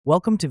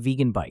Welcome to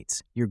Vegan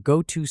Bites, your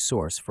go-to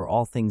source for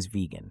all things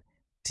vegan.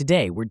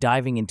 Today, we're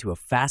diving into a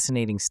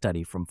fascinating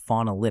study from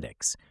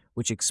Faunalytics,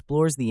 which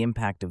explores the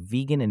impact of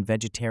vegan and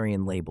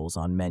vegetarian labels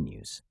on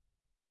menus.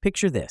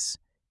 Picture this.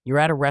 You're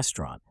at a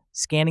restaurant,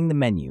 scanning the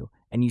menu,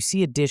 and you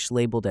see a dish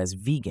labeled as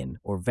vegan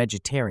or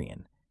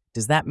vegetarian.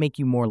 Does that make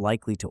you more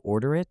likely to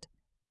order it?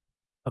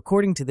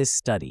 According to this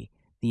study,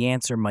 the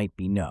answer might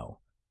be no.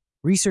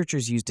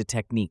 Researchers used a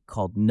technique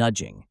called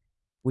nudging,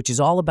 which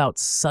is all about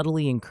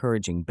subtly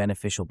encouraging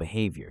beneficial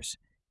behaviors.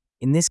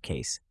 In this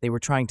case, they were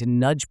trying to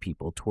nudge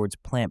people towards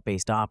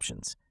plant-based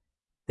options.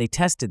 They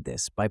tested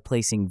this by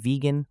placing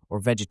vegan or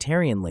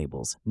vegetarian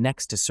labels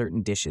next to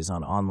certain dishes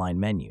on online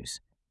menus.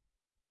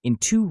 In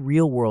two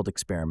real-world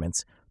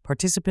experiments,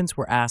 participants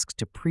were asked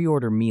to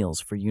pre-order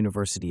meals for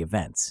university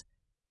events.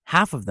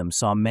 Half of them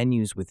saw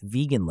menus with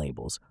vegan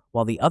labels,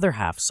 while the other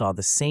half saw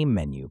the same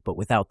menu but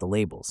without the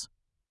labels.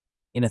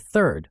 In a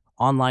third,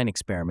 online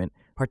experiment,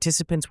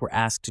 participants were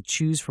asked to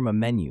choose from a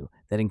menu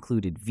that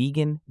included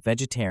vegan,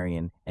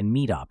 vegetarian, and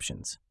meat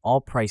options,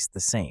 all priced the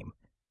same.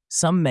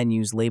 Some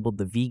menus labeled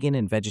the vegan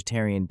and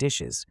vegetarian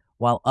dishes,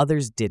 while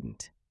others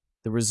didn't.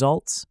 The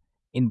results?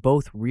 In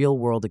both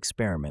real-world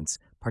experiments,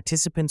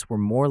 participants were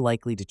more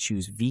likely to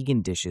choose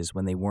vegan dishes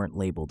when they weren't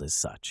labeled as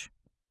such.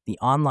 The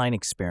online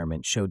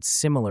experiment showed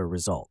similar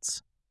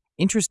results.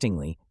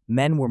 Interestingly,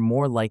 men were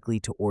more likely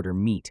to order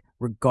meat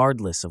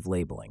regardless of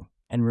labeling,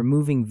 and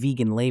removing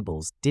vegan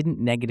labels didn't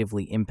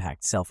negatively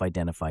impact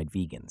self-identified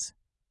vegans.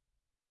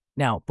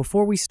 Now,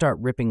 before we start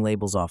ripping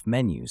labels off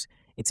menus,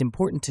 it's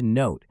important to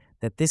note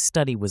that this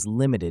study was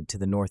limited to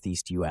the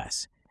Northeast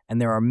US,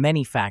 and there are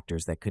many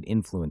factors that could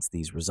influence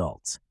these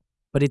results.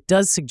 But it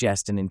does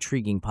suggest an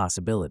intriguing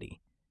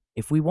possibility.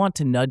 If we want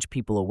to nudge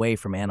people away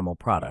from animal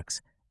products,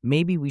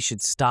 maybe we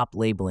should stop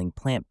labeling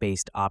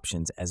plant-based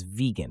options as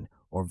vegan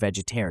or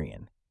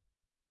vegetarian.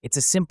 It's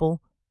a simple,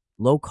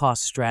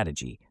 low-cost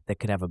strategy that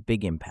could have a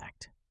big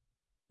impact.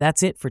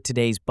 That's it for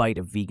today's bite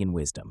of vegan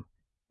wisdom.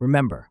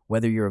 Remember,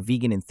 whether you're a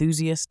vegan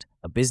enthusiast,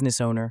 a business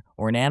owner,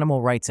 or an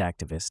animal rights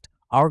activist,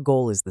 our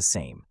goal is the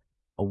same: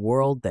 a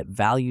world that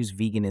values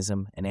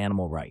veganism and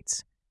animal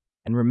rights.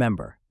 And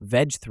remember,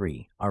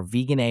 Veg3, our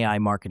vegan AI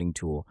marketing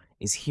tool,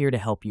 is here to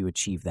help you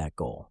achieve that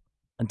goal.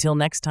 Until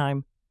next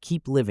time,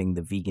 keep living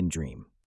the vegan dream.